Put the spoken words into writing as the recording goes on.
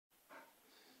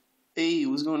Hey,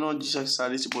 what's going on, G-Shock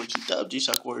Society? It's your boy G-Dub,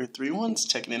 G-Shock Warrior 31's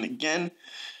checking in again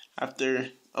after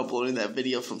uploading that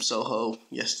video from Soho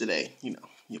yesterday. You know,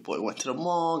 your boy went to the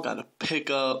mall, got a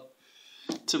pickup,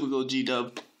 typical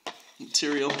G-Dub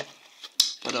material.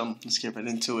 But let's get right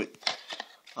into it.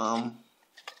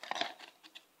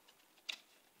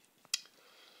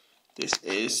 This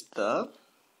is the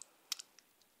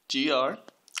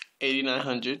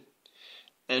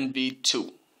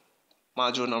GR8900NV-2.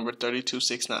 Module number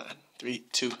 3269.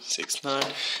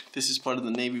 This is part of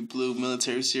the navy blue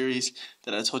military series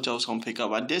that I told you I was going to pick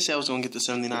up. I did say I was going to get the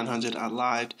 7900. I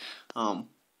lied. I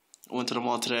went to the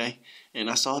mall today and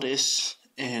I saw this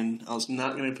and I was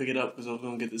not going to pick it up because I was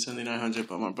going to get the 7900,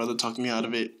 but my brother talked me out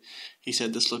of it. He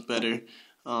said this looked better.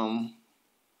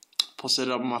 Posted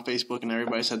it up on my Facebook and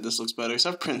everybody said this looks better,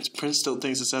 except Prince. Prince still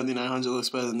thinks the 7900 looks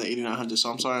better than the 8900,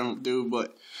 so I'm sorry I'm due,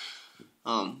 but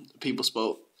people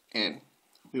spoke and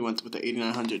we went with the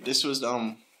 8900. This was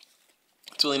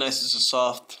it's really nice. It's a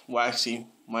soft, waxy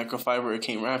microfiber it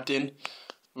came wrapped in.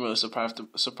 I'm really surprised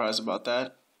about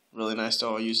that. Really nice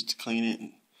though. I use it to clean it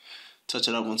and touch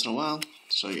it up once in a while.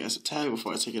 Show you guys the tag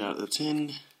before I take it out of the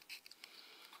tin.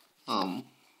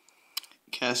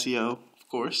 Casio, of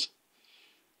course.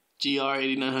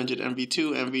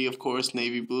 GR8900NV-2. NV, of course,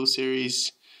 navy blue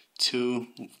series. 2,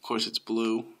 of course, it's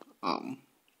blue.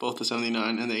 Both the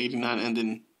 79 and the 89, and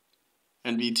then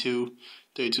NV-2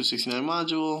 3269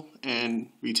 module, and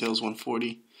retails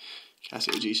 140.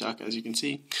 Casio G-Shock, as you can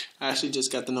see. I actually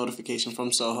just got the notification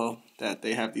from Soho that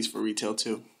they have these for retail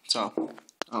too. So,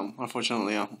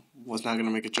 unfortunately, I was not going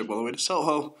to make a trip all the way to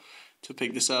Soho to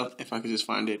pick this up. If I could just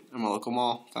find it at my local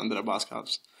mall, found it at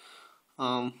Boscov's.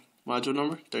 Module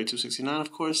number 3269,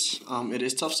 of course. It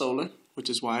is tough solar, which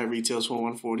is why it retails for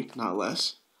 140, not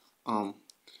less.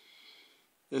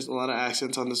 There's a lot of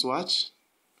accents on this watch.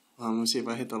 Let me see if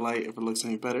I hit the light, if it looks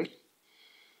any better.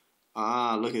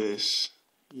 Look at this.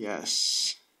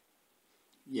 Yes.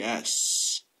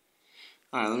 Yes.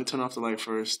 Alright, let me turn off the light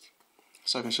first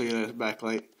so I can show you the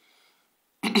backlight.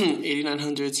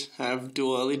 8900s have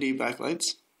dual LED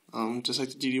backlights. Just like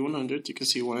the GD100. You can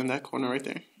see one in that corner right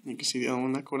there. You can see the other one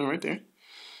in that corner right there.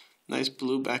 Nice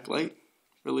blue backlight.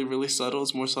 Really, really subtle.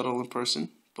 It's more subtle in person,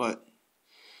 but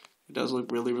it does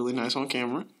look really, really nice on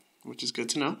camera, which is good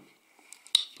to know.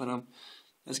 But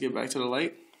let's get back to the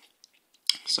light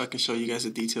so I can show you guys the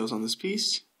details on this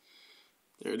piece.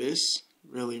 There it is.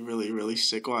 Really, really, really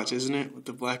sick watch, isn't it? With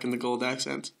the black and the gold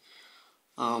accents.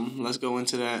 Let's go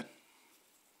into that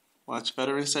watch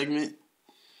veteran segment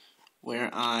where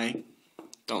I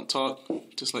don't talk,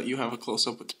 just let you have a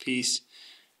close-up with the piece,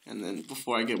 and then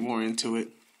before I get more into it,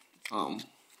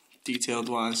 detailed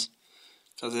wise,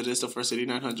 because it is the first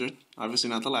 8900, obviously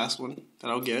not the last one that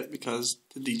I'll get because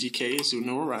the DGK is soon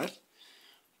to arrive.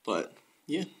 But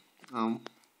yeah,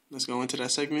 let's go into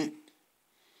that segment.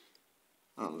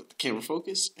 Let the camera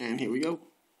focus, and here we go.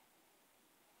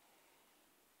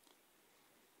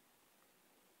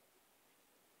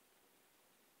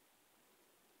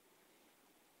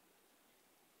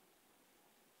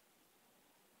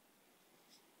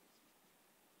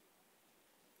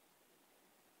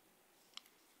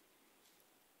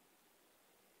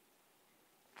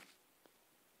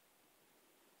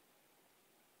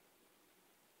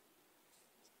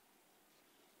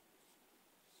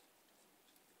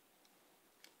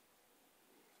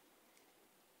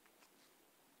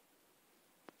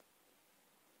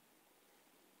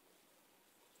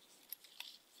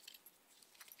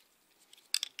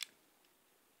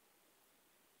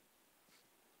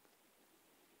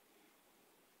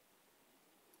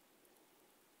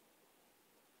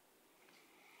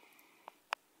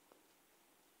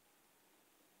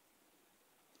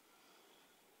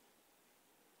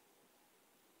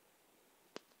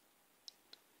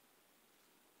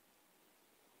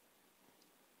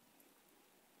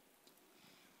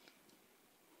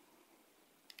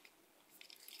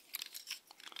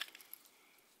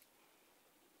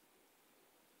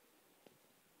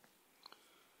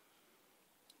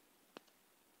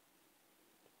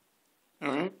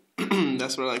 Alright,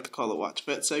 that's what I like to call a watch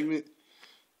vet segment.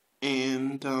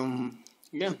 And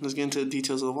yeah, let's get into the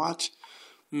details of the watch.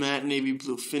 Matte navy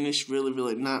blue finish, really,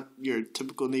 really not your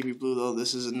typical navy blue though.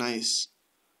 This is a nice,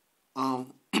 I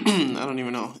don't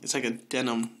even know. It's like a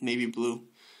denim navy blue.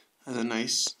 Has a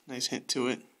nice hint to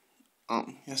it.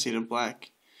 You see the black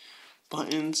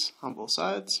buttons on both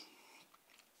sides.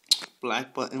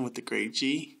 Black button with the gray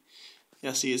G.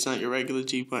 You see it's not your regular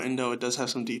G button though. It does have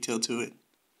some detail to it.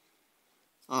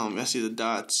 I see the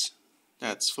dots.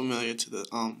 That's familiar to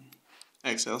the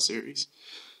XL series.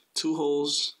 2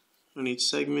 holes on each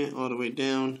segment all the way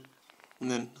down,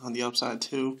 and then on the upside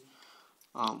too.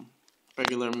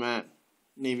 regular matte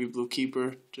navy blue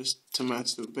keeper just to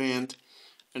match the band,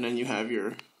 and then you have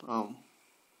your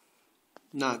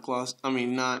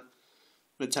not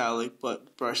metallic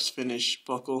but brushed finish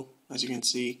buckle, as you can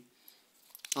see.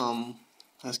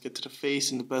 Let's get to the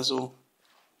face and the bezel.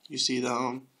 You see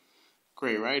the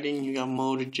gray writing. You got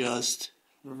mode adjust,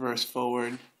 reverse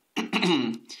forward.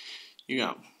 You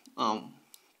got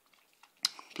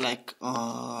black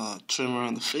trimmer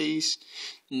on the face,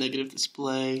 negative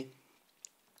display.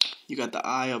 You got the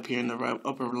eye up here in the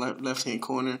upper left hand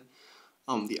corner.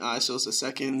 The eye shows the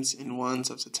seconds in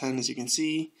ones up to 10, as you can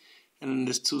see, and then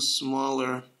there's two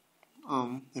smaller,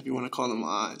 if you want to call them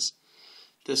eyes.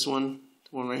 This one,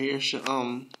 the one right here,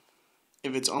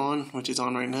 if it's on, which is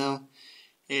on right now,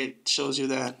 it shows you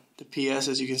that the PS,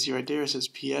 as you can see right there, it says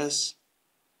PS.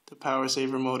 The power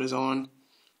saver mode is on.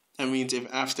 That means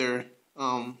if after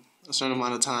a certain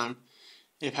amount of time,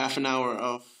 if half an hour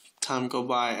of time go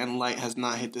by and light has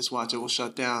not hit this watch, it will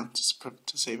shut down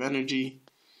to save energy.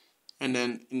 And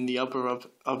then in the upper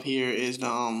up here is the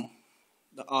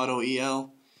auto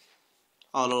EL,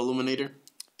 auto illuminator.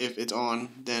 If it's on,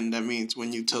 then that means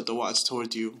when you tilt the watch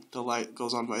towards you, the light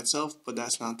goes on by itself, but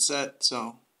that's not set,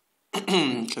 so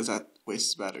because that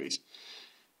wastes batteries.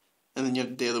 And then you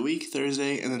have the day of the week,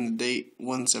 Thursday, and then the date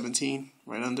 1/17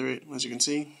 right under it. As you can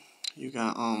see, you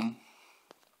got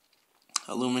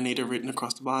illuminator written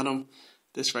across the bottom.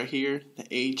 This right here, the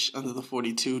H under the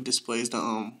 42 displays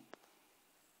the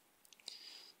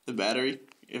battery.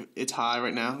 If it's high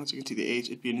right now, as you can see, the H,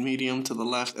 it'd be medium to the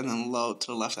left and then low to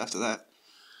the left after that.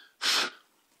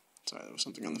 Sorry, there was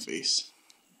something on the face.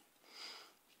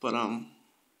 But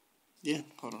yeah,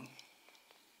 hold on.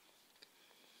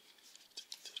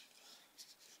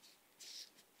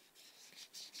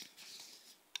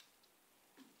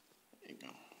 There you go.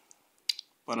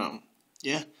 But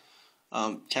yeah.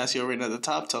 Casio right at the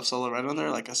top, tough solar right under,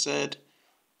 like I said.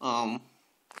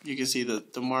 You can see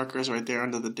the markers right there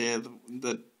under the day of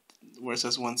where it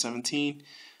says 117.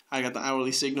 I got the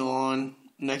hourly signal on.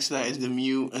 Next to that is the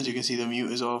mute. As you can see, the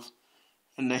mute is off.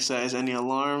 And next to that is any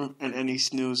alarm, and any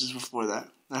snooze is before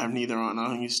that. I have neither on. I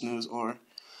don't use snooze or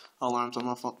alarms on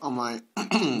my phone. Wow,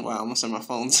 I'm gonna say my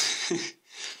phones.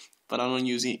 But I don't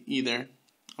use either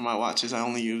on my watches. I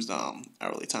only use the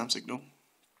hourly time signal.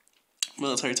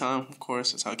 Military time, of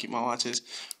course, that's how I keep my watches.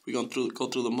 We go through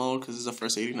the mode because it's the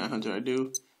first 8900 I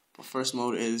do. But first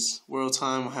mode is world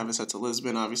time. I have it set to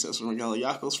Lisbon. Obviously, that's where Miguel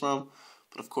Yaco's from.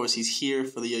 But of course, he's here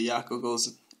for the Yaco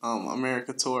Goes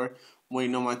America tour. I'm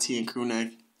waiting on my tee and crew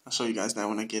neck. I'll show you guys that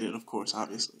when I get it, of course,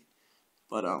 obviously.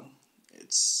 But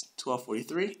it's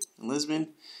 12:43 in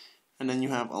Lisbon, and then you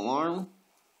have alarm,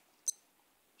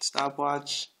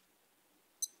 stopwatch,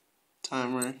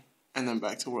 timer, and then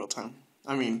back to world time.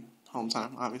 Home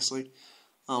time, obviously.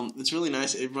 It's really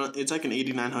nice. It's like an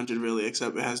 8900 really,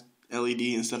 except it has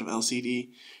LED instead of LCD,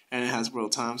 and it has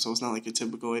world time, so it's not like your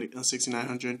typical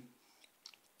 6900.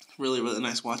 Really, really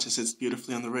nice watch. It sits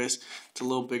beautifully on the wrist. It's a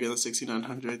little bigger than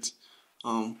 6900s.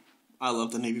 I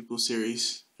love the navy blue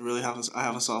series. I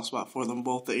have a soft spot for them,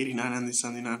 both the 89 and the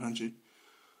 7900.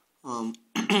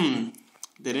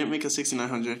 They didn't make a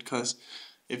 6900 because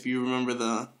if you remember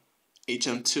the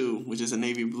HM2, which is a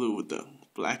navy blue with the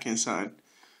black inside,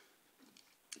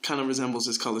 kind of resembles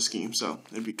this color scheme, so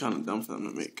it'd be kind of dumb for them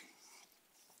to make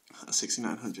a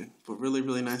 6900. But really,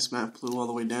 really nice matte blue all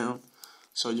the way down.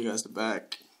 Showed you guys the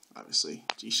back. Obviously,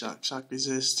 G-Shock, shock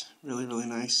resist. Really, really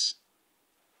nice.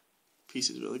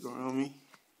 Pieces really growing on me.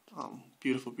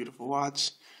 Beautiful, beautiful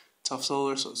watch. Tough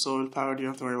solar, so solar powered. You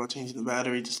don't have to worry about changing the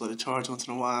battery. Just let it charge once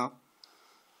in a while.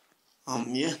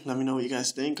 Yeah, let me know what you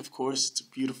guys think. Of course, it's a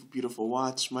beautiful, beautiful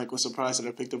watch. Mike was surprised that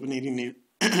I picked up an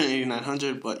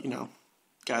 8900, but,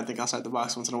 gotta think outside the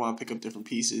box once in a while, pick up different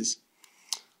pieces.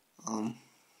 But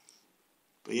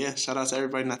yeah, shout out to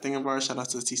everybody in that thing of ours. Shout out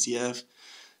to the TCF.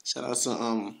 Shout out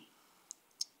to,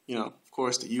 of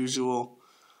course, the usual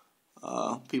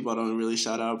people I don't really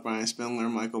shout out. Brian Spindler,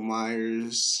 Michael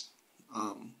Myers,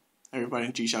 everybody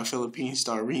in G-Shock Philippines,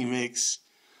 Star Remix.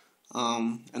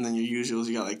 And then your usuals,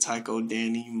 you got like Tycho,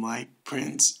 Danny, Mike,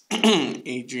 Prince,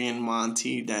 Adrian,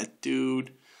 Monty, that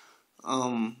dude,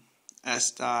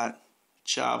 S.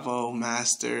 Chavo,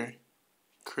 Master,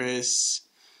 Chris,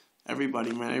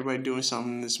 everybody, man. Everybody doing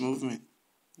something in this movement.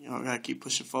 I gotta keep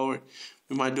pushing forward.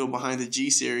 We might do a behind the G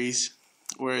series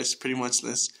where it's pretty much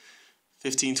this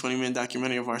 15-20 minute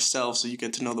documentary of ourselves, so you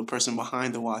get to know the person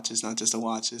behind the watches, not just the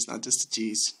watches, not just the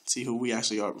G's. See who we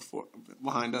actually are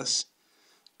behind us.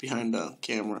 Behind the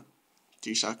camera.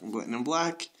 G-Shock and Written in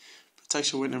Black.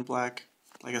 Protection Written in Black.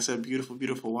 Like I said, beautiful,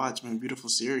 beautiful watch, man. Beautiful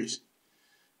series.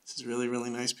 This is really,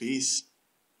 really nice piece.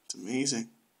 It's amazing.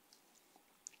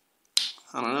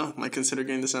 I don't know. Might consider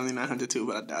getting the 7900 too,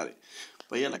 but I doubt it.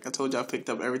 But yeah, like I told you, I picked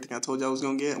up everything I told you I was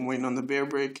going to get. I'm waiting on the bear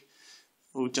brick.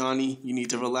 Oh, Johnny, you need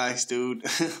to relax, dude.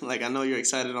 Like, I know you're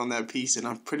excited on that piece, and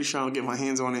I'm pretty sure I'll get my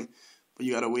hands on it. But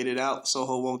you got to wait it out.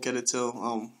 Soho won't get it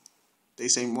till, they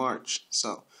say March.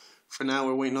 So, for now,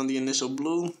 we're waiting on the initial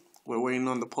blue. We're waiting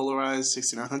on the polarized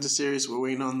 6900 series. We're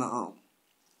waiting on the,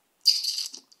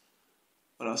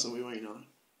 what else are we waiting on?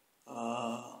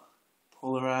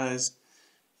 Polarized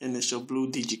initial blue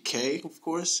DGK, of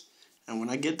course. And when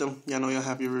I get them, y'all know y'all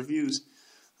have your reviews.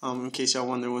 In case y'all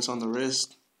wonder what's on the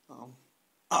wrist.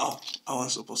 Oh, I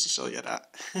wasn't supposed to show you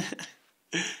that.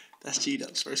 That's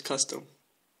G-Dub's first custom.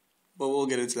 But we'll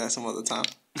get into that some other time.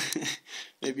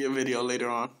 Maybe a video later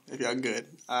on, if y'all good.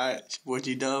 Alright, it's your boy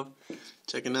G-Dub.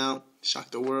 Checking out. Shock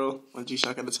the world. One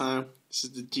G-Shock at a time. This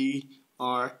is the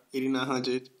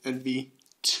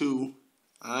GR8900NV-2.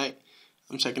 Alright,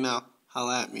 I'm checking out.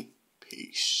 Holla at me.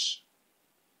 Peace.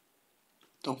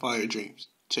 Don't follow your dreams.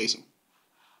 Chase them.